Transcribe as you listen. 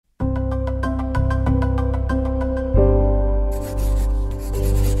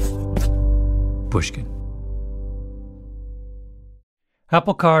Pushkin.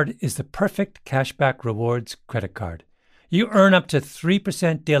 Apple Card is the perfect cashback rewards credit card. You earn up to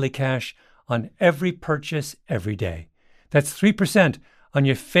 3% daily cash on every purchase every day. That's 3% on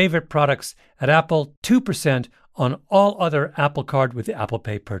your favorite products at Apple, 2% on all other Apple Card with Apple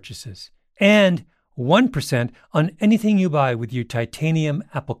Pay purchases, and 1% on anything you buy with your titanium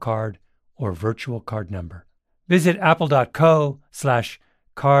Apple Card or virtual card number. Visit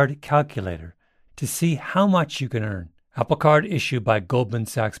apple.co/card calculator to see how much you can earn. Apple Card issued by Goldman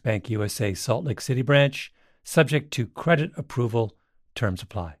Sachs Bank USA Salt Lake City branch, subject to credit approval. Terms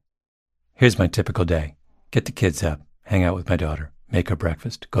apply. Here's my typical day. Get the kids up, hang out with my daughter, make her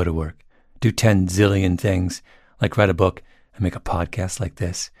breakfast, go to work, do 10 zillion things, like write a book and make a podcast like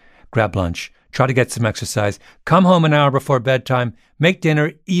this, grab lunch, try to get some exercise, come home an hour before bedtime, make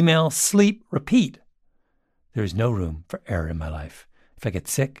dinner, email, sleep, repeat. There is no room for error in my life. If I get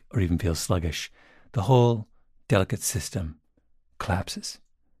sick or even feel sluggish, the whole delicate system collapses.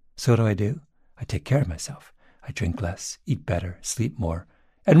 So what do? I take care of myself. I drink less, eat better, sleep more.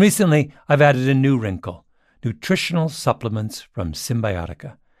 And recently, I've added a new wrinkle: nutritional supplements from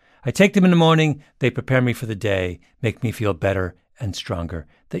Symbiotica. I take them in the morning, they prepare me for the day, make me feel better and stronger.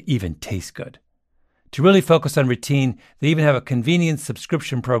 They even taste good. To really focus on routine, they even have a convenient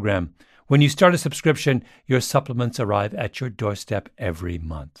subscription program. When you start a subscription, your supplements arrive at your doorstep every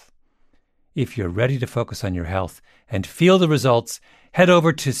month. If you're ready to focus on your health and feel the results, head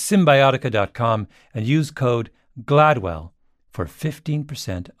over to Symbiotica.com and use code GLADWELL for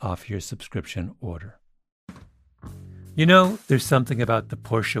 15% off your subscription order. You know, there's something about the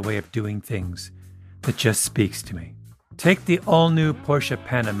Porsche way of doing things that just speaks to me. Take the all-new Porsche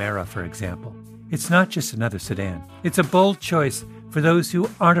Panamera, for example. It's not just another sedan. It's a bold choice for those who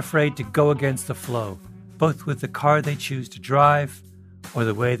aren't afraid to go against the flow, both with the car they choose to drive or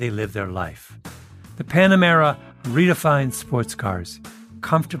the way they live their life. The Panamera redefines sports cars,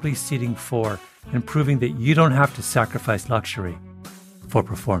 comfortably seating four and proving that you don't have to sacrifice luxury for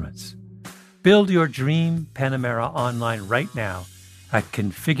performance. Build your dream Panamera online right now at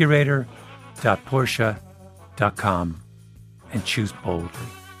configurator.porsche.com and choose boldly.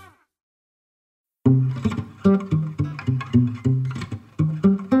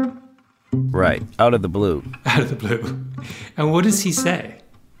 Right, out of the blue. Out of the blue. And what does he say?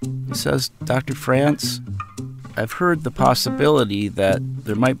 He says, Dr. France, I've heard the possibility that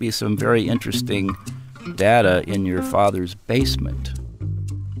there might be some very interesting data in your father's basement.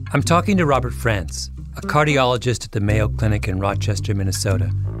 I'm talking to Robert France, a cardiologist at the Mayo Clinic in Rochester, Minnesota,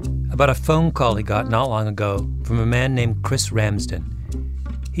 about a phone call he got not long ago from a man named Chris Ramsden.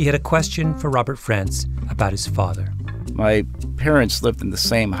 He had a question for Robert France about his father. My parents lived in the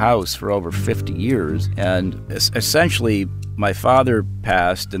same house for over 50 years, and essentially my father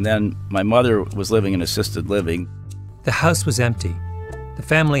passed, and then my mother was living in assisted living. The house was empty. The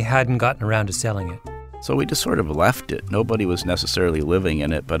family hadn't gotten around to selling it. So we just sort of left it. Nobody was necessarily living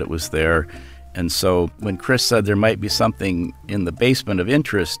in it, but it was there. And so when Chris said there might be something in the basement of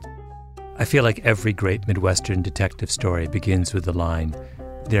interest, I feel like every great Midwestern detective story begins with the line,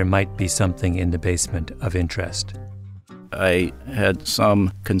 "There might be something in the basement of interest." I had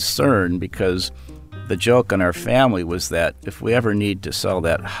some concern because the joke in our family was that if we ever need to sell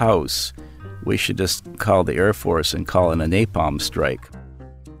that house, we should just call the Air Force and call in a napalm strike.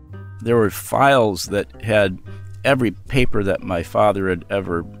 There were files that had every paper that my father had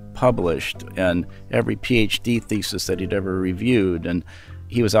ever published and every PhD thesis that he'd ever reviewed. And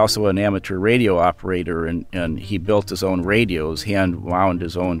he was also an amateur radio operator, and he built his own radios, hand wound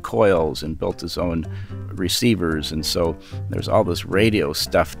his own coils, and built his own receivers. And so there's all this radio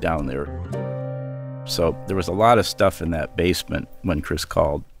stuff down there. So there was a lot of stuff in that basement when Chris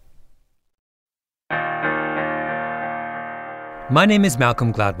called. My name is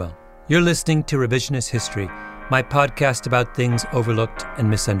Malcolm Gladwell. You're listening to Revisionist History, my podcast about things overlooked and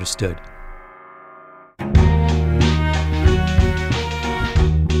misunderstood.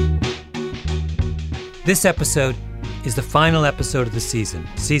 This episode is the final episode of the season,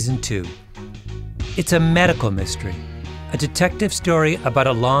 Season 2. It's a medical mystery, a detective story about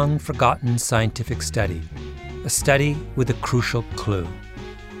a long-forgotten scientific study, a study with a crucial clue.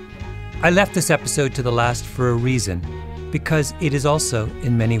 I left this episode to the last for a reason, because it is also,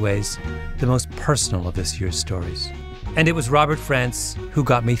 in many ways, the most personal of this year's stories. And it was Robert France who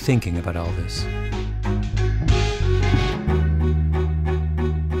got me thinking about all this.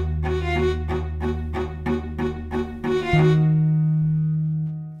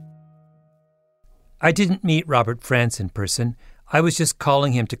 I didn't meet Robert France in person. I was just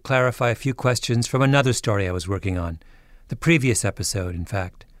calling him to clarify a few questions from another story I was working on. The previous episode, in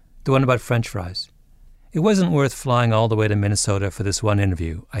fact. the one about French fries. It wasn't worth flying all the way to Minnesota for this one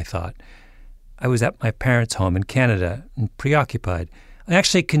interview, I thought. I was at my parents' home in Canada and preoccupied. I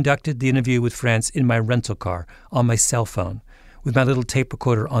actually conducted the interview with France in my rental car, on my cell phone, with my little tape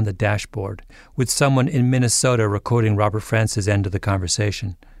recorder on the dashboard, with someone in Minnesota recording Robert France's end of the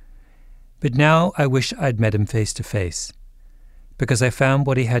conversation. But now I wish I'd met him face to face, because I found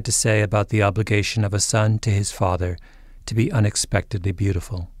what he had to say about the obligation of a son to his father to be unexpectedly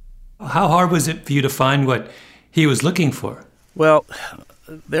beautiful. How hard was it for you to find what he was looking for? Well,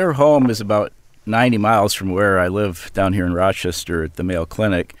 their home is about 90 miles from where I live down here in Rochester at the Mayo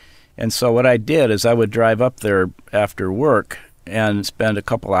Clinic. And so what I did is I would drive up there after work and spend a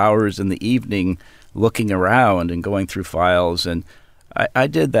couple hours in the evening looking around and going through files. And I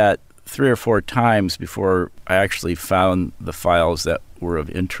did that 3 or 4 times before I actually found the files that were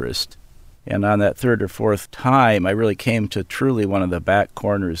of interest. And on that 3rd or 4th time, I really came to truly one of the back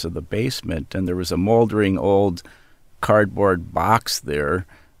corners of the basement, and there was a moldering old cardboard box there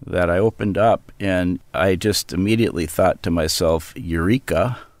that I opened up, and I just immediately thought to myself,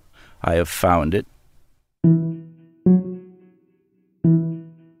 Eureka, I have found it.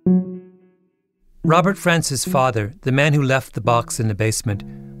 Robert France's father, the man who left the box in the basement,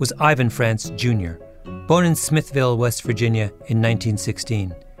 was Ivan France Jr., born in Smithville, West Virginia in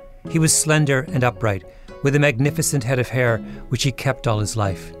 1916. He was slender and upright, with a magnificent head of hair which he kept all his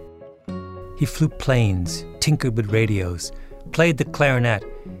life. He flew planes, tinkered with radios, played the clarinet.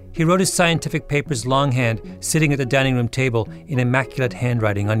 He wrote his scientific papers longhand, sitting at the dining room table in immaculate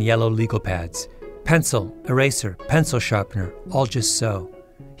handwriting on yellow legal pads. Pencil, eraser, pencil sharpener, all just so.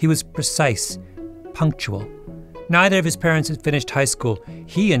 He was precise, punctual. Neither of his parents had finished high school.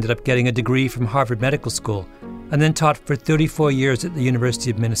 He ended up getting a degree from Harvard Medical School, and then taught for 34 years at the University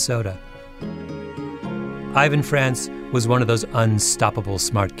of Minnesota. Ivan France was one of those unstoppable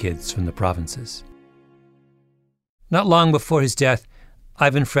smart kids from the provinces. Not long before his death,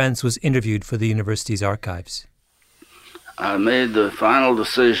 Ivan France was interviewed for the university's archives. I made the final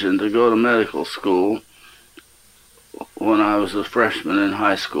decision to go to medical school when I was a freshman in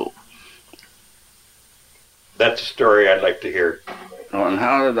high school. That's a story I'd like to hear. And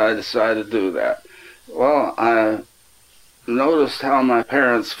how did I decide to do that? Well, I noticed how my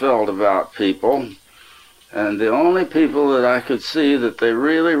parents felt about people, and the only people that I could see that they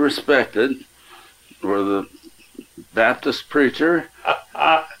really respected were the Baptist preacher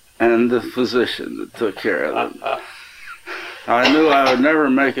and the physician that took care of them. I knew I would never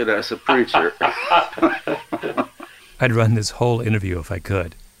make it as a preacher. I'd run this whole interview if I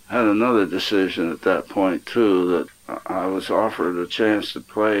could. I had another decision at that point, too, that I was offered a chance to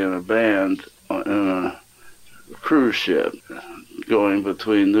play in a band in a cruise ship going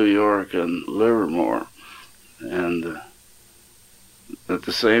between New York and Livermore. And at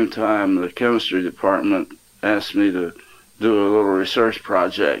the same time, the chemistry department asked me to do a little research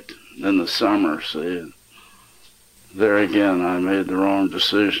project in the summer. See, there again, I made the wrong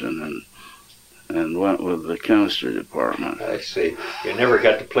decision and went with the chemistry department. I see. You never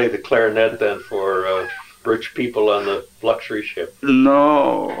got to play the clarinet then for rich people on the luxury ship?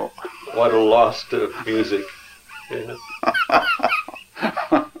 No. What a loss to music. Yeah.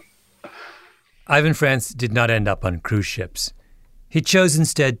 Ivan France did not end up on cruise ships. He chose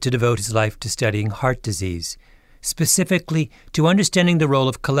instead to devote his life to studying heart disease, specifically to understanding the role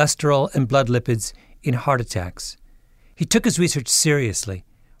of cholesterol and blood lipids in heart attacks. He took his research seriously.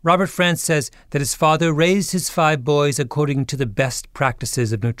 Robert France says that his father raised his 5 boys according to the best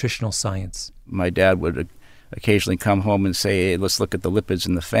practices of nutritional science. My dad would occasionally come home and say, hey, let's look at the lipids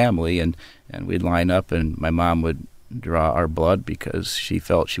in the family, and we'd line up, and my mom would draw our blood because she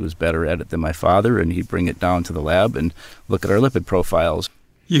felt she was better at it than my father, and he'd bring it down to the lab and look at our lipid profiles.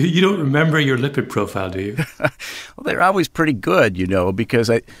 You don't remember your lipid profile, do you? Well, they're always pretty good, because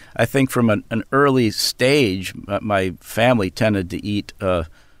I think from an early stage, my family tended to eat a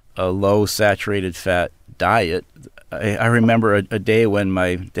low saturated fat diet. I remember a day when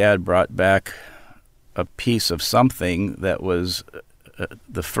my dad brought back a piece of something that was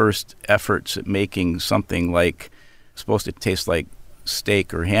the first efforts at making something like, supposed to taste like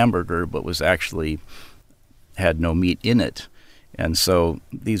steak or hamburger, but was actually had no meat in it. And so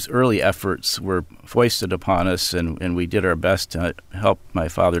these early efforts were foisted upon us, and we did our best to help my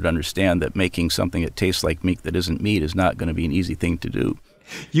father to understand that making something that tastes like meat that isn't meat is not going to be an easy thing to do.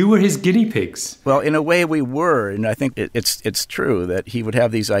 You were his guinea pigs. Well, in a way we were, and I think it's true that he would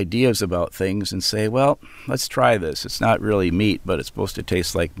have these ideas about things and say, well, let's try this. It's not really meat, but it's supposed to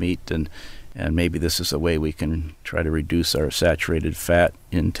taste like meat, and maybe this is a way we can try to reduce our saturated fat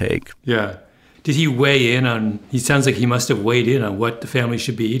intake. Yeah. Did he weigh in on, he sounds like he must have weighed in on what the family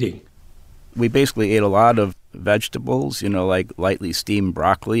should be eating. We basically ate a lot of vegetables, like lightly steamed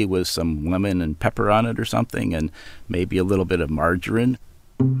broccoli with some lemon and pepper on it or something, and maybe a little bit of margarine.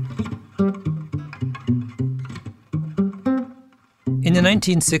 In the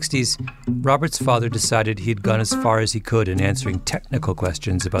 1960s, Robert's father decided he'd gone as far as he could in answering technical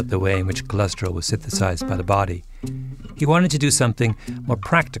questions about the way in which cholesterol was synthesized by the body. He wanted to do something more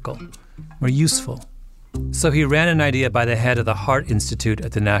practical, more useful. So he ran an idea by the head of the Heart Institute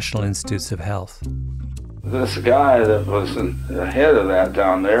at the National Institutes of Health. This guy that was the head of that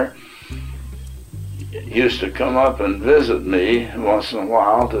down there used to come up and visit me once in a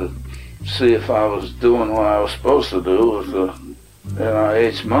while to see if I was doing what I was supposed to do with the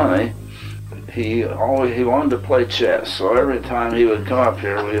NIH money. He wanted to play chess, so every time he would come up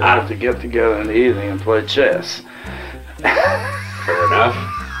here, we'd have to get together in the evening and play chess. Fair enough.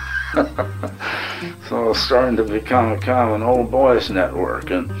 So it was starting to become a kind of an old boys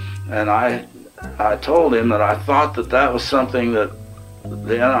network, and I told him that I thought that was something that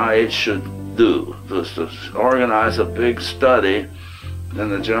the NIH should do, was to organize a big study in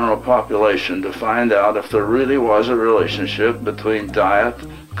the general population to find out if there really was a relationship between diet,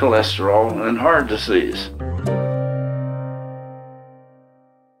 cholesterol, and heart disease.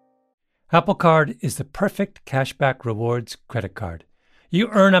 Apple Card is the perfect cashback rewards credit card. You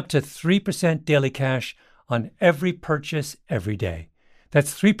earn up to 3% daily cash on every purchase every day.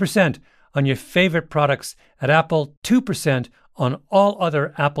 That's 3% on your favorite products at Apple, 2% on all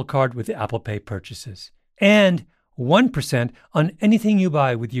other Apple Card with Apple Pay purchases, and 1% on anything you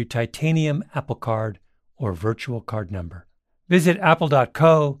buy with your titanium Apple Card or virtual card number. Visit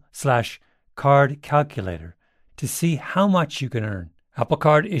apple.co/card calculator to see how much you can earn. Apple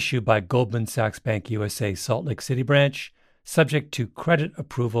Card issued by Goldman Sachs Bank USA Salt Lake City branch, subject to credit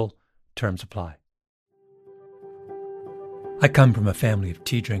approval. Terms apply. I come from a family of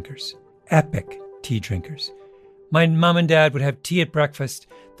tea drinkers, epic tea drinkers. My mom and dad would have tea at breakfast,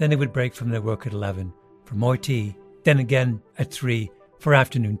 then they would break from their work at 11 for more tea, then again at 3 for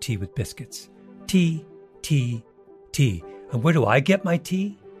afternoon tea with biscuits. Tea, tea, tea. And where do I get my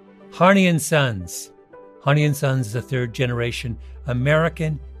tea? Harney & Sons. Harney & Sons is a third-generation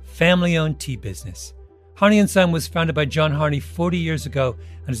American family-owned tea business. Harney & Son was founded by John Harney 40 years ago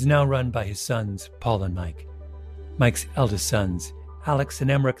and is now run by his sons, Paul and Mike. Mike's eldest sons, Alex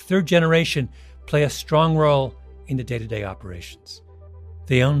and Emmerich, third generation, play a strong role in the day-to-day operations.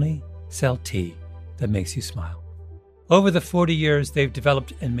 They only sell tea that makes you smile. Over the 40 years, they've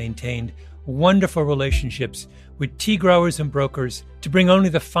developed and maintained wonderful relationships with tea growers and brokers to bring only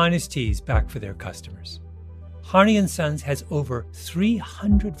the finest teas back for their customers. Harney & Sons has over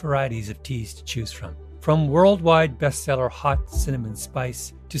 300 varieties of teas to choose from worldwide bestseller hot cinnamon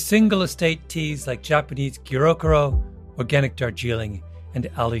spice to single estate teas like Japanese Gyokuro, organic Darjeeling, and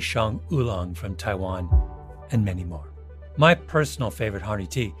Alishan Oolong from Taiwan, and many more. My personal favorite Harney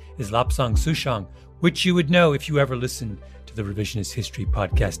tea is Lapsang Souchong, which you would know if you ever listened to the Revisionist History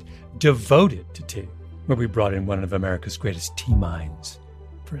podcast devoted to tea, where we brought in one of America's greatest tea minds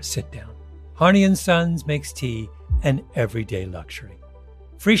for a sit-down. Harney & Sons makes tea an everyday luxury.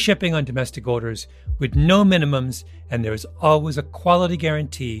 Free shipping on domestic orders with no minimums, and there is always a quality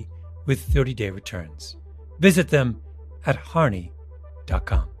guarantee with 30-day returns. Visit them at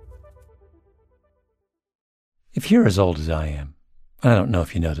harney.com. If you're as old as I am, I don't know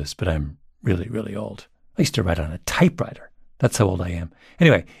if you know this, but I'm really, really old. I used to write on a typewriter. That's how old I am.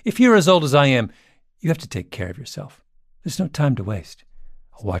 Anyway, if you're as old as I am, you have to take care of yourself. There's no time to waste.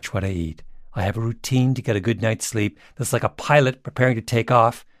 I watch what I eat. I have a routine to get a good night's sleep that's like a pilot preparing to take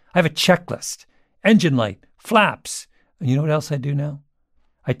off. I have a checklist, engine light, flaps. And you know what else I do now?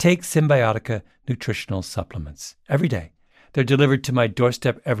 I take Symbiotica nutritional supplements every day. They're delivered to my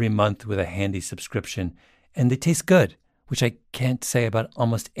doorstep every month with a handy subscription, and they taste good, which I can't say about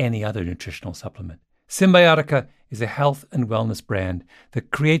almost any other nutritional supplement. Symbiotica is a health and wellness brand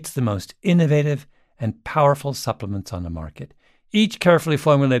that creates the most innovative and powerful supplements on the market. Each carefully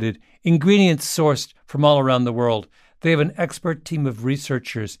formulated, ingredients sourced from all around the world. They have an expert team of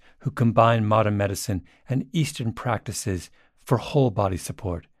researchers who combine modern medicine and Eastern practices for whole body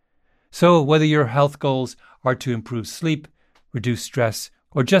support. So whether your health goals are to improve sleep, reduce stress,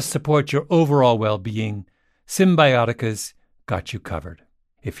 or just support your overall well-being, Symbiotica's got you covered.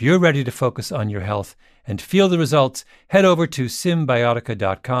 If you're ready to focus on your health and feel the results, head over to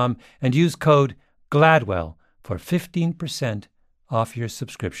Symbiotica.com and use code GLADWELL for 15% off your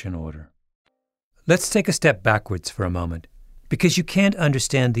subscription order. Let's take a step backwards for a moment, because you can't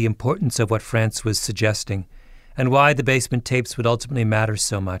understand the importance of what France was suggesting and why the basement tapes would ultimately matter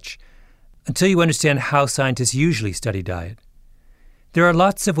so much until you understand how scientists usually study diet. There are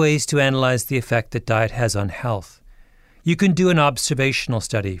lots of ways to analyze the effect that diet has on health. You can do an observational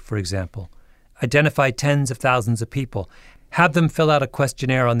study, for example. Identify tens of thousands of people, have them fill out a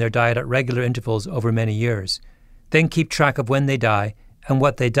questionnaire on their diet at regular intervals over many years, then keep track of when they die and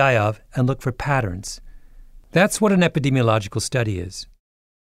what they die of and look for patterns. That's what an epidemiological study is.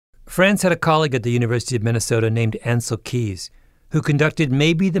 France had a colleague at the University of Minnesota named Ancel Keys, who conducted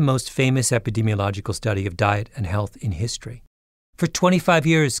maybe the most famous epidemiological study of diet and health in history. For 25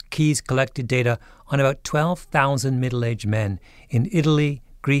 years, Keys collected data on about 12,000 middle-aged men in Italy,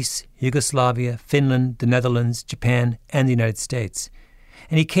 Greece, Yugoslavia, Finland, the Netherlands, Japan, and the United States.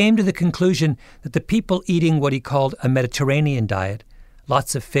 And he came to the conclusion that the people eating what he called a Mediterranean diet,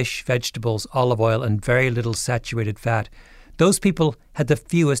 lots of fish, vegetables, olive oil, and very little saturated fat, those people had the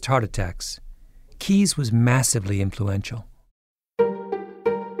fewest heart attacks. Keys was massively influential.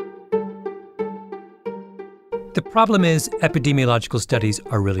 The problem is epidemiological studies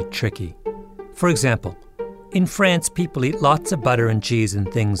are really tricky. For example, in France, people eat lots of butter and cheese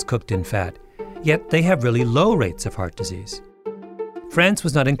and things cooked in fat, yet they have really low rates of heart disease. France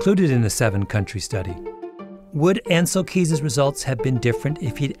was not included in the 7-country study. Would Ancel Keys' results have been different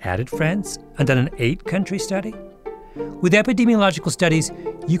if he'd added France and done an 8-country study? With epidemiological studies,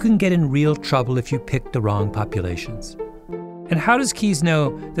 you can get in real trouble if you pick the wrong populations. And how does Keys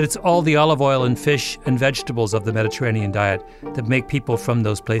know that it's all the olive oil and fish and vegetables of the Mediterranean diet that make people from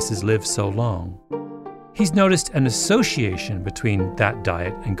those places live so long? He's noticed an association between that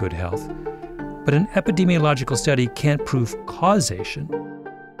diet and good health, but an epidemiological study can't prove causation.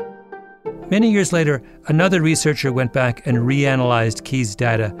 Many years later, another researcher went back and reanalyzed Keys'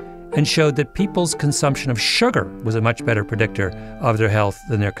 data and showed that people's consumption of sugar was a much better predictor of their health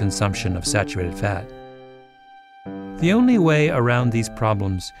than their consumption of saturated fat. The only way around these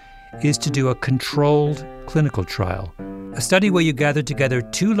problems is to do a controlled clinical trial, a study where you gather together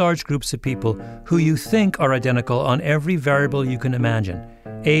 2 large groups of people who you think are identical on every variable you can imagine: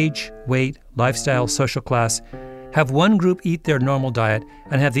 age, weight, lifestyle, social class. Have one group eat their normal diet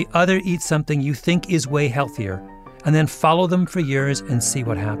and have the other eat something you think is way healthier, and then follow them for years and see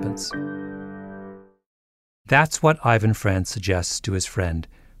what happens. That's what Ivan France suggests to his friend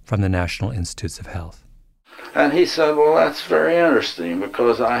from the National Institutes of Health. And he said, well, that's very interesting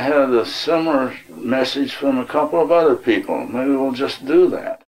because I had a similar message from a couple of other people. Maybe we'll just do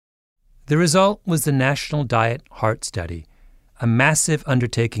that. The result was the National Diet Heart Study, a massive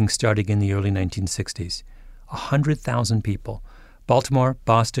undertaking starting in the early 1960s. 100,000 people: Baltimore,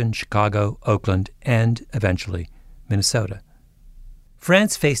 Boston, Chicago, Oakland, and, eventually, Minnesota.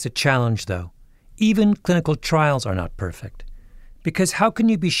 France faced a challenge, though. Even clinical trials are not perfect. Because how can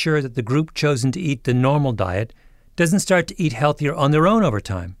you be sure that the group chosen to eat the normal diet doesn't start to eat healthier on their own over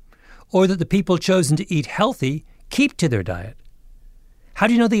time? Or that the people chosen to eat healthy keep to their diet? How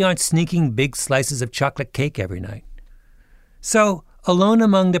do you know they aren't sneaking big slices of chocolate cake every night? So, alone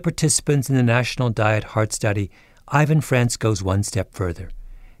among the participants in the National Diet Heart Study, Ivan France goes one step further,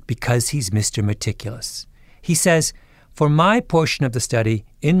 because he's Mr. Meticulous. He says, for my portion of the study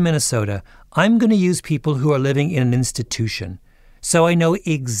in Minnesota, I'm going to use people who are living in an institution, so I know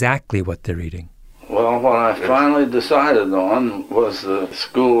exactly what they're eating. Well, what I finally decided on was the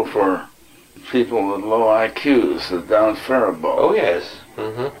school for people with low IQs at Down Faribault. Oh, yes.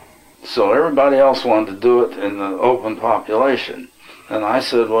 Mm-hmm. So everybody else wanted to do it in the open population. And I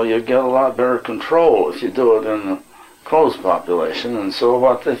said, well, you get a lot better control if you do it in the closed population. And so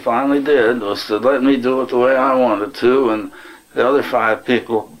what they finally did was to let me do it the way I wanted to, and the other 5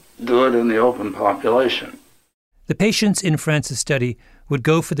 people do it in the open population. The patients in France's study would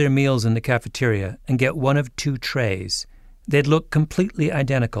go for their meals in the cafeteria and get one of 2 trays. They'd look completely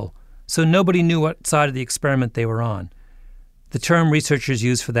identical, so nobody knew what side of the experiment they were on. The term researchers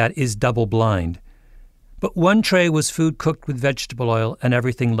use for that is double-blind. But one tray was food cooked with vegetable oil and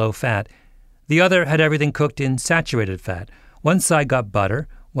everything low-fat. The other had everything cooked in saturated fat. One side got butter,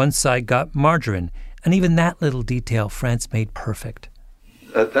 one side got margarine, and even that little detail France made perfect.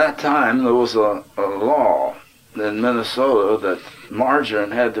 At that time, there was a law in Minnesota that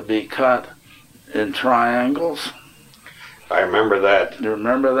margarine had to be cut in triangles. I remember that. You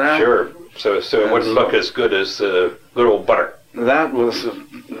remember that? Sure. So it wouldn't look as good as good old butter. That was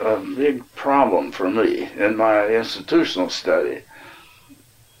a big problem for me in my institutional study,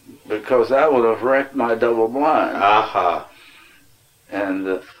 because that would have wrecked my double blind. Aha.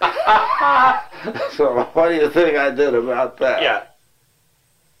 And so what do you think I did about that? Yeah.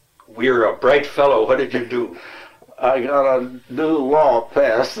 You're a bright fellow. What did you do? I got a new law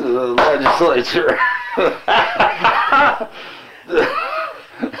passed in the legislature.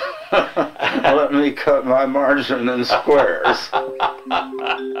 me cut my margarine in squares.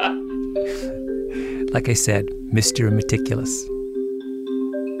 Like I said, Mr. Meticulous.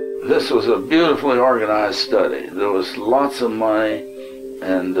 This was a beautifully organized study. There was lots of money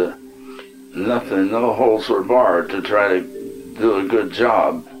and no holes were barred to try to do a good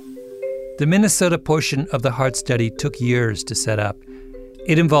job. The Minnesota portion of the heart study took years to set up.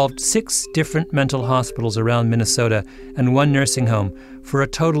 It involved 6 different mental hospitals around Minnesota and 1 nursing home for a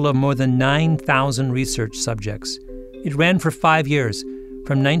total of more than 9,000 research subjects. It ran for 5 years,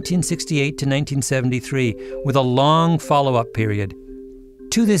 from 1968 to 1973, with a long follow-up period.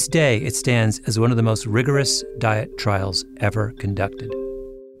 To this day, it stands as one of the most rigorous diet trials ever conducted.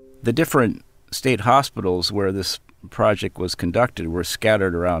 The different state hospitals where this project was conducted were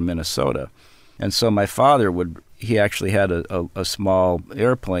scattered around Minnesota. And so my father he actually had a small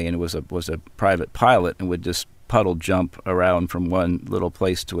airplane, was a private pilot, and would just puddle jump around from one little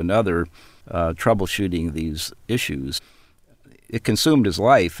place to another, troubleshooting these issues. It consumed his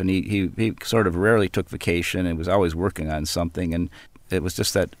life, and he sort of rarely took vacation and was always working on something, and it was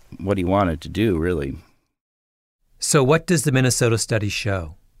just that what he wanted to do, really. So what does the Minnesota study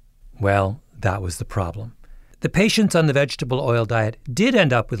show? Well, that was the problem. The patients on the vegetable oil diet did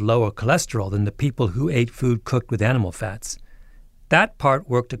end up with lower cholesterol than the people who ate food cooked with animal fats. That part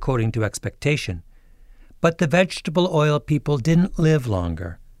worked according to expectation. But the vegetable oil people didn't live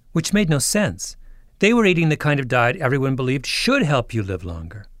longer, which made no sense. They were eating the kind of diet everyone believed should help you live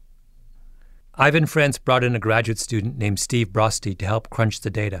longer. Ivan Frantz brought in a graduate student named Steve Broste to help crunch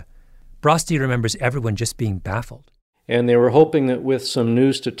the data. Broste remembers everyone just being baffled. And they were hoping that with some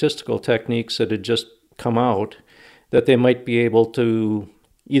new statistical techniques that had just come out, that they might be able to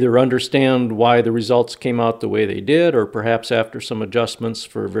either understand why the results came out the way they did, or perhaps after some adjustments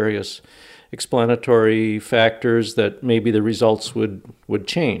for various explanatory factors that maybe the results would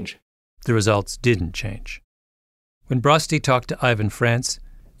change. The results didn't change. When Broste talked to Ivan Frantz,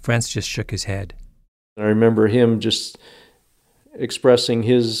 Frantz just shook his head. I remember him just expressing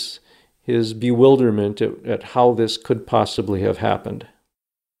his bewilderment at how this could possibly have happened.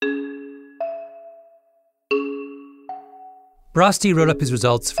 Broste wrote up his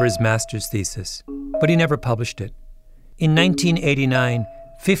results for his master's thesis, but he never published it. In 1989,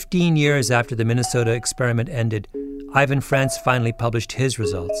 15 years after the Minnesota experiment ended, Ivan Frantz finally published his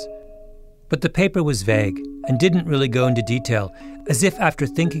results. But the paper was vague and didn't really go into detail, as if after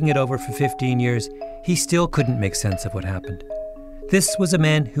thinking it over for 15 years, he still couldn't make sense of what happened. This was a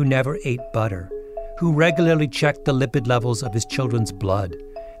man who never ate butter, who regularly checked the lipid levels of his children's blood.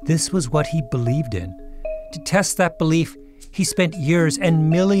 This was what he believed in. To test that belief, he spent years and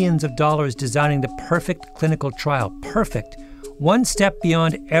millions of dollars designing the perfect clinical trial. Perfect. One step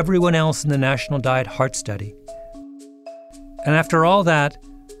beyond everyone else in the National Diet Heart Study. And after all that,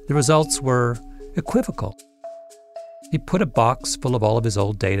 the results were equivocal. He put a box full of all of his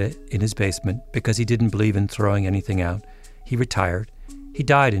old data in his basement because he didn't believe in throwing anything out. He retired. He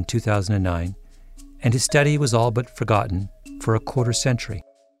died in 2009. And his study was all but forgotten for a quarter century.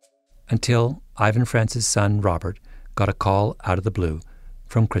 Until Ivan Frantz's son, Robert, got a call out of the blue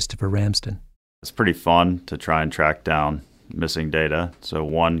from Christopher Ramsden. It's pretty fun to try and track down missing data, so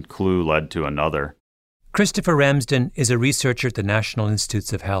one clue led to another. Christopher Ramsden is a researcher at the National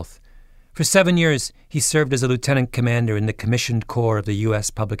Institutes of Health. For 7 years, he served as a lieutenant commander in the commissioned corps of the U.S.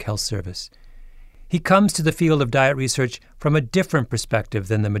 Public Health Service. He comes to the field of diet research from a different perspective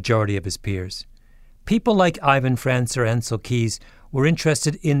than the majority of his peers. People like Ivan Frantz or Ancel Keys were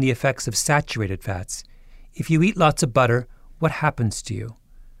interested in the effects of saturated fats. If you eat lots of butter, what happens to you?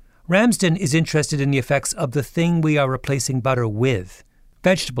 Ramsden is interested in the effects of the thing we are replacing butter with: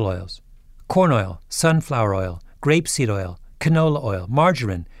 vegetable oils, corn oil, sunflower oil, grapeseed oil, canola oil,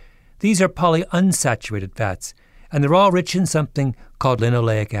 margarine. These are polyunsaturated fats, and they're all rich in something called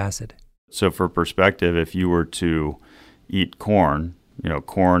linoleic acid. So for perspective, if you were to eat corn,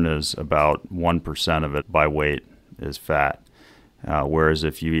 corn is about 1% of it by weight is fat. Whereas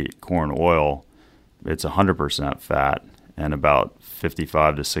if you eat corn oil, it's 100% fat, and about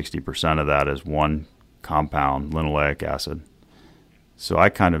 55 to 60% of that is one compound, linoleic acid. So I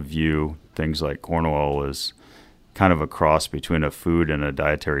kind of view things like corn oil as kind of a cross between a food and a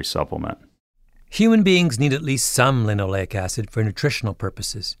dietary supplement. Human beings need at least some linoleic acid for nutritional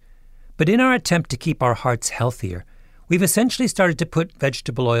purposes. But in our attempt to keep our hearts healthier, we've essentially started to put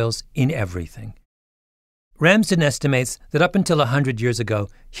vegetable oils in everything. Ramsden estimates that up until 100 years ago,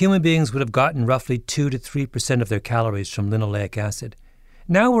 human beings would have gotten roughly 2 to 3% of their calories from linoleic acid.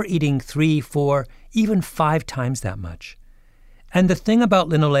 Now we're eating 3, 4, even 5 times that much. And the thing about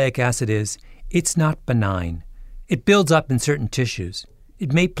linoleic acid is, it's not benign. It builds up in certain tissues.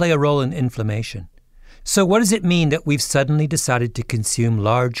 It may play a role in inflammation. So what does it mean that we've suddenly decided to consume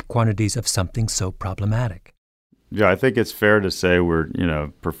large quantities of something so problematic? Yeah, I think it's fair to say we're,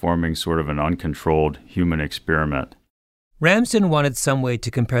 performing sort of an uncontrolled human experiment. Ramsden wanted some way to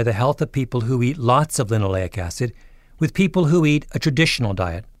compare the health of people who eat lots of linoleic acid with people who eat a traditional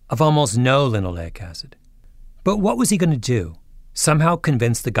diet of almost no linoleic acid. But what was he going to do? Somehow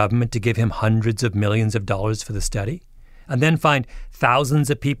convince the government to give him hundreds of millions of dollars for the study? And then find thousands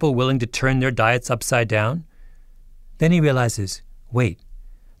of people willing to turn their diets upside down? Then he realizes, wait,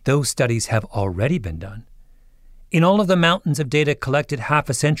 those studies have already been done. In all of the mountains of data collected half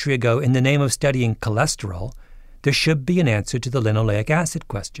a century ago in the name of studying cholesterol, there should be an answer to the linoleic acid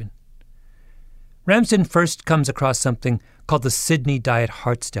question. Ramsden first comes across something called the Sydney Diet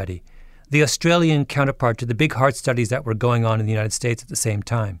Heart Study, the Australian counterpart to the big heart studies that were going on in the United States at the same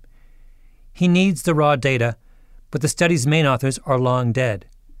time. He needs the raw data, but the study's main authors are long dead.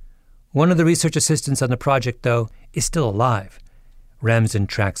 One of the research assistants on the project, though, is still alive. Ramsden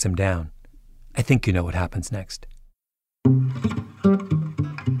tracks him down. I think you know what happens next.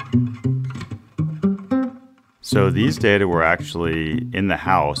 So these data were actually in the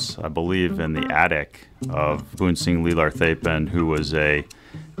house, I believe in the attic of Boonsing Leelarthapen, who was a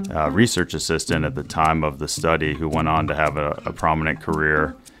research assistant at the time of the study, who went on to have a prominent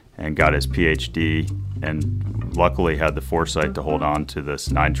career and got his PhD, and luckily had the foresight to hold on to this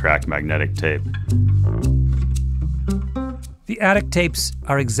 9-track magnetic tape. The attic tapes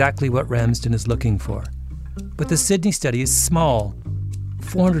are exactly what Ramsden is looking for. But the Sydney study is small,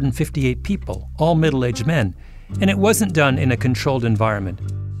 458 people, all middle-aged men, and it wasn't done in a controlled environment.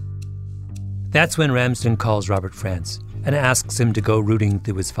 That's when Ramsden calls Robert France and asks him to go rooting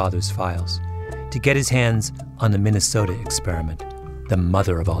through his father's files to get his hands on the Minnesota experiment, the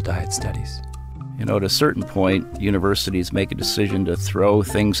mother of all diet studies. At a certain point, universities make a decision to throw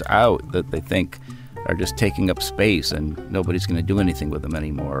things out that they think are just taking up space and nobody's going to do anything with them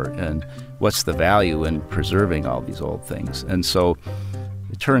anymore. And what's the value in preserving all these old things? And so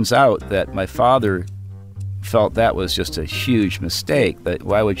it turns out that my father felt that was just a huge mistake, that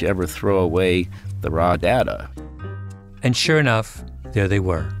why would you ever throw away the raw data? And sure enough, there they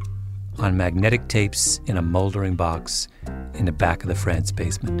were, on magnetic tapes in a moldering box in the back of the France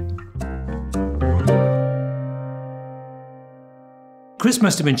basement. Chris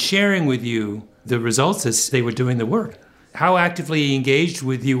must have been sharing with you the results as they were doing the work. How actively engaged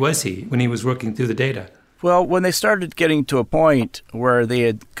with you was he when he was working through the data? Well, when they started getting to a point where they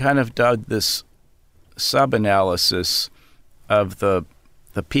had kind of done this sub-analysis of the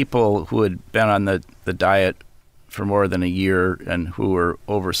people who had been on the diet for more than a year and who were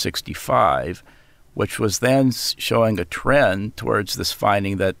over 65, which was then showing a trend towards this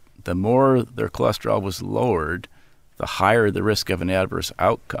finding that the more their cholesterol was lowered, the higher the risk of an adverse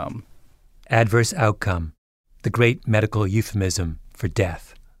outcome. Adverse outcome, the great medical euphemism for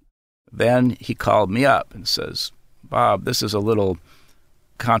death. Then he called me up and says, Bob, this is a little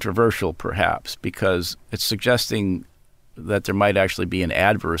controversial perhaps, because it's suggesting that there might actually be an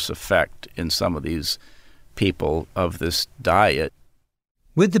adverse effect in some of these people of this diet.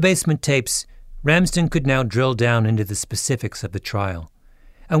 With the basement tapes, Ramsden could now drill down into the specifics of the trial.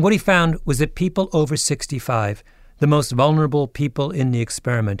 And what he found was that people over 65, the most vulnerable people in the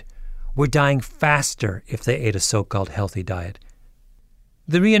experiment, were dying faster if they ate a so-called healthy diet.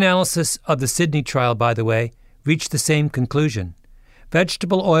 The reanalysis of the Sydney trial, by the way, reached the same conclusion.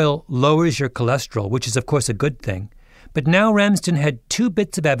 Vegetable oil lowers your cholesterol, which is of course a good thing, but now Ramsden had 2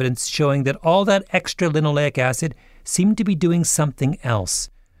 bits of evidence showing that all that extra linoleic acid seemed to be doing something else,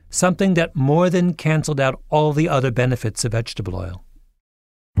 something that more than canceled out all the other benefits of vegetable oil.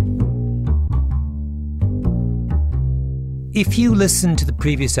 If you listened to the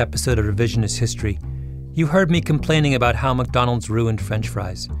previous episode of Revisionist History, you heard me complaining about how McDonald's ruined French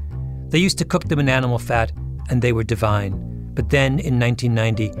fries. They used to cook them in animal fat, and they were divine. But then, in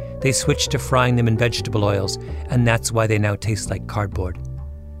 1990, they switched to frying them in vegetable oils, and that's why they now taste like cardboard.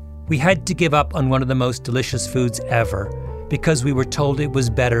 We had to give up on one of the most delicious foods ever because we were told it was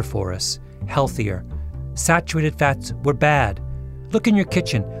better for us, healthier. Saturated fats were bad. Look in your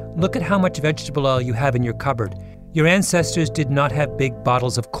kitchen. Look at how much vegetable oil you have in your cupboard. Your ancestors did not have big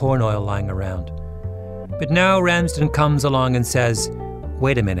bottles of corn oil lying around. But now Ramsden comes along and says,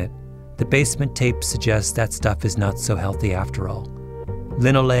 wait a minute, the basement tape suggests that stuff is not so healthy after all.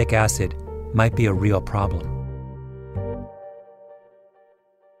 Linoleic acid might be a real problem.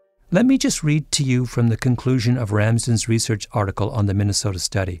 Let me just read to you from the conclusion of Ramsden's research article on the Minnesota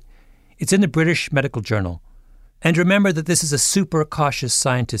study. It's in the British Medical Journal. And remember that this is a super cautious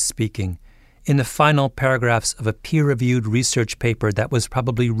scientist speaking. in the final paragraphs of a peer-reviewed research paper that was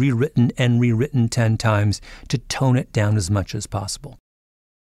probably rewritten and rewritten 10 times to tone it down as much as possible.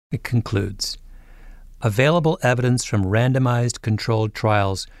 It concludes, available evidence from randomized controlled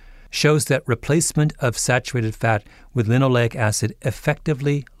trials shows that replacement of saturated fat with linoleic acid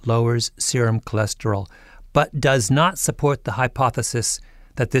effectively lowers serum cholesterol, but does not support the hypothesis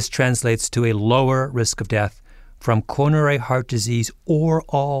that this translates to a lower risk of death from coronary heart disease or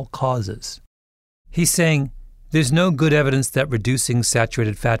all causes. He's saying there's no good evidence that reducing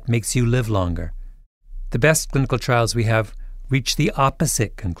saturated fat makes you live longer. The best clinical trials we have reach the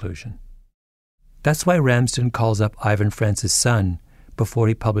opposite conclusion. That's why Ramsden calls up Ivan France's son before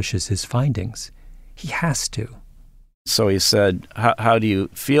he publishes his findings. He has to. So he said, how do you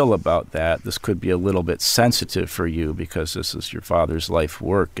feel about that? This could be a little bit sensitive for you because this is your father's life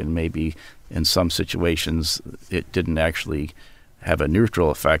work, and maybe in some situations it didn't actually have a neutral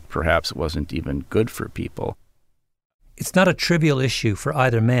effect. Perhaps it wasn't even good for people. It's not a trivial issue for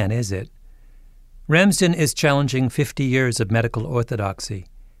either man, is it? Ramsden is challenging 50 years of medical orthodoxy,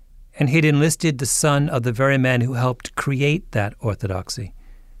 and he'd enlisted the son of the very man who helped create that orthodoxy.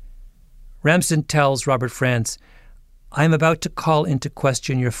 Ramsden tells Robert France, "I am about to call into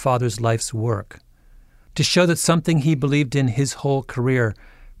question your father's life's work, to show that something he believed in his whole career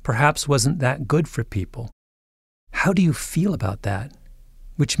perhaps wasn't that good for people. How do you feel about that?"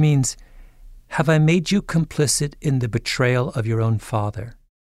 Which means, have I made you complicit in the betrayal of your own father?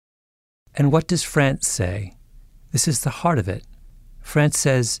 And what does France say? This is the heart of it. France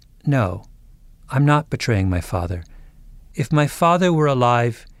says, no, I'm not betraying my father. If my father were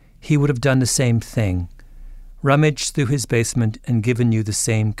alive, he would have done the same thing, rummaged through his basement and given you the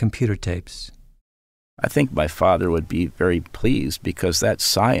same computer tapes. I think my father would be very pleased because that's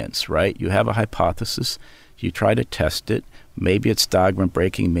science, right? You have a hypothesis, you try to test it, maybe it's dogma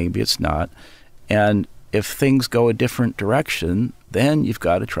breaking, maybe it's not, and if things go a different direction, then you've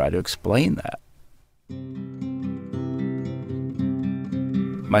got to try to explain that.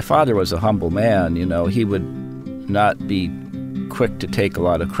 My father was a humble man, he would not be quick to take a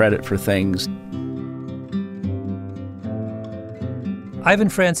lot of credit for things. Ivan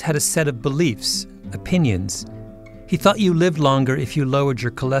France had a set of beliefs, opinions. He thought you lived longer if you lowered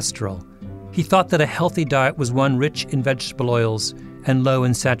your cholesterol. He thought that a healthy diet was one rich in vegetable oils and low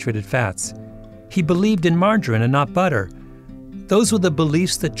in saturated fats. He believed in margarine and not butter. Those were the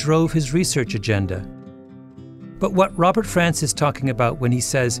beliefs that drove his research agenda. But what Robert France is talking about when he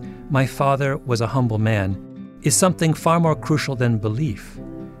says, my father was a humble man, is something far more crucial than belief.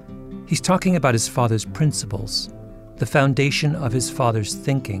 He's talking about his father's principles, the foundation of his father's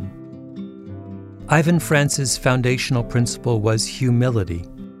thinking. Ivan France's foundational principle was humility.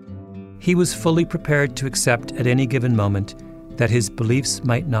 He was fully prepared to accept at any given moment that his beliefs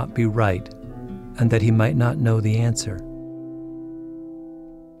might not be right and that he might not know the answer.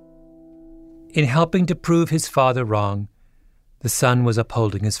 In helping to prove his father wrong, the son was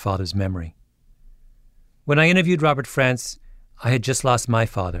upholding his father's memory. When I interviewed Robert France, I had just lost my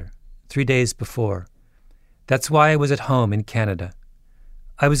father, 3 days before. That's why I was at home in Canada.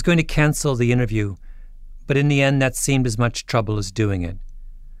 I was going to cancel the interview, but in the end that seemed as much trouble as doing it.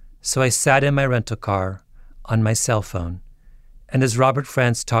 So I sat in my rental car, on my cell phone, and as Robert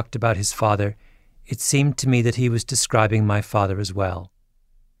France talked about his father, it seemed to me that he was describing my father as well.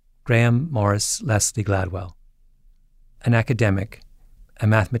 Graham Morris Leslie Gladwell. An academic, a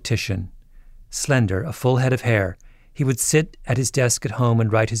mathematician, slender, a full head of hair, he would sit at his desk at home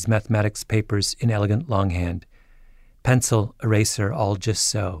and write his mathematics papers in elegant longhand. Pencil, eraser, all just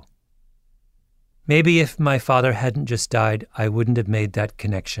so. Maybe if my father hadn't just died, I wouldn't have made that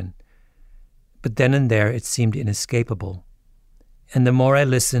connection. But then and there it seemed inescapable. And the more I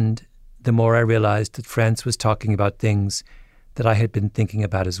listened, the more I realized that France was talking about things that I had been thinking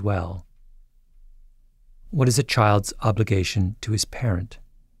about as well. What is a child's obligation to his parent?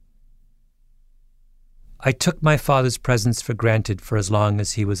 I took my father's presence for granted for as long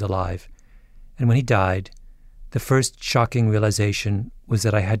as he was alive, and when he died, the first shocking realization was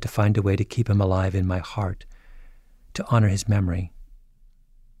that I had to find a way to keep him alive in my heart, to honor his memory.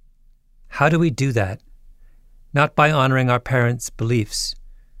 How do we do that? Not by honoring our parents' beliefs.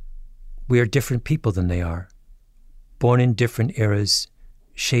 We are different people than they are, born in different eras,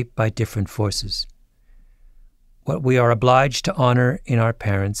 shaped by different forces. What we are obliged to honor in our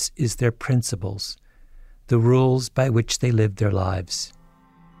parents is their principles, the rules by which they lived their lives.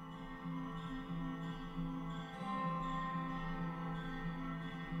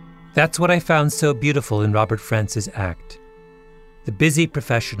 That's what I found so beautiful in Robert France's act. The busy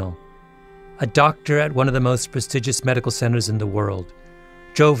professional, a doctor at one of the most prestigious medical centers in the world,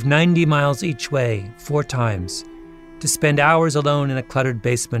 drove 90 miles each way 4 times, to spend hours alone in a cluttered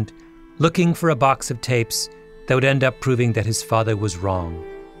basement looking for a box of tapes that would end up proving that his father was wrong.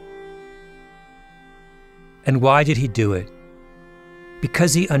 And why did he do it?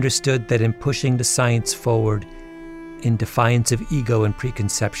 Because he understood that in pushing the science forward, in defiance of ego and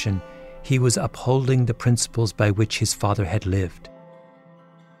preconception, he was upholding the principles by which his father had lived.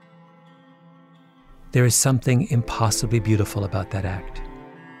 There is something impossibly beautiful about that act.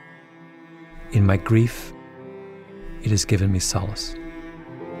 In my grief, it has given me solace.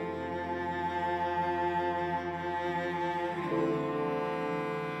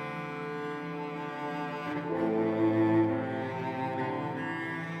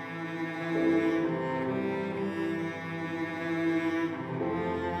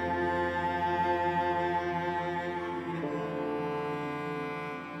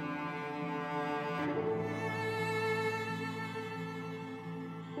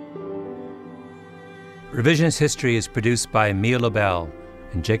 Revisionist History is produced by Mia Lobel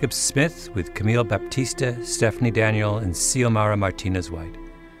and Jacob Smith with Camille Baptista, Stephanie Daniel, and Xiomara Martinez-White.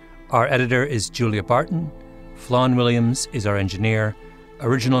 Our editor is Julia Barton. Flawn Williams is our engineer.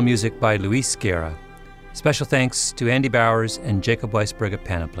 Original music by Luis Guerra. Special thanks to Andy Bowers and Jacob Weisberg at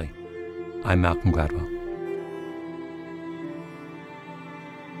Panoply. I'm Malcolm Gladwell.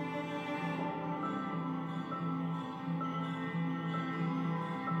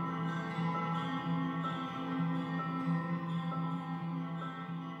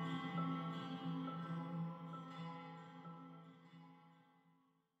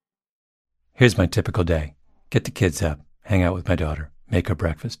 Here's my typical day. Get the kids up, hang out with my daughter, make her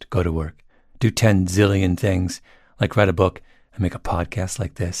breakfast, go to work, do 10 zillion things, like write a book and make a podcast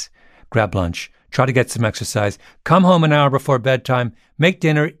like this, grab lunch, try to get some exercise, come home an hour before bedtime, make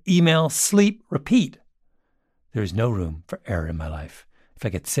dinner, email, sleep, repeat. There is no room for error in my life. If I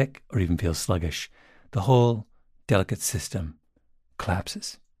get sick or even feel sluggish, the whole delicate system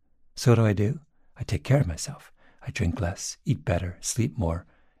collapses. So what do? I take care of myself. I drink less, eat better, sleep more.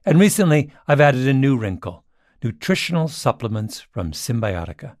 And recently, I've added a new wrinkle, nutritional supplements from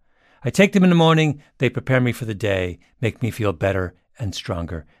Symbiotica. I take them in the morning, they prepare me for the day, make me feel better and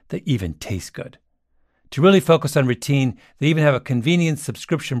stronger. They even taste good. To really focus on routine, they even have a convenient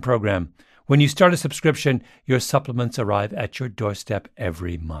subscription program. When you start a subscription, your supplements arrive at your doorstep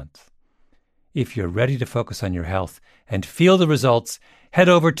every month. If you're ready to focus on your health and feel the results, head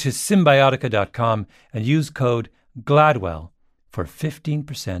over to Symbiotica.com and use code GLADWELL for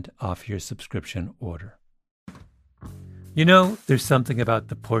 15% off your subscription order. You know, there's something about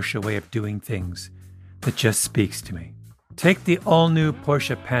the Porsche way of doing things that just speaks to me. Take the all-new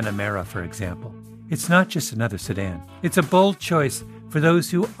Porsche Panamera, for example. It's not just another sedan. It's a bold choice for those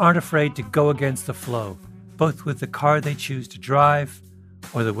who aren't afraid to go against the flow, both with the car they choose to drive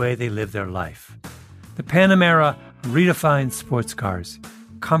or the way they live their life. The Panamera redefines sports cars,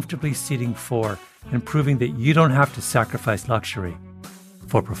 comfortably seating 4 and proving that you don't have to sacrifice luxury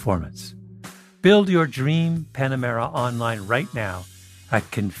for performance. Build your dream Panamera online right now at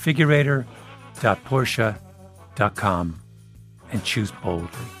configurator.porsche.com and choose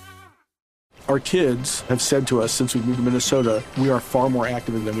boldly. Our kids have said to us since we moved to Minnesota, we are far more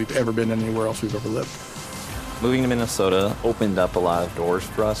active than we've ever been anywhere else we've ever lived. Moving to Minnesota opened up a lot of doors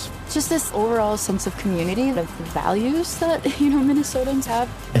for us. Just this overall sense of community, of values that, Minnesotans have.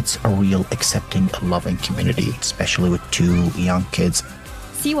 It's a real accepting, loving community, especially with 2 young kids.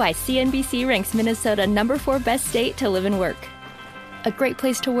 See why CNBC ranks Minnesota number 4 best state to live and work. A great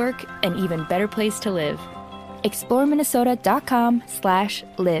place to work, an even better place to live.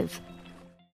 ExploreMinnesota.com/live.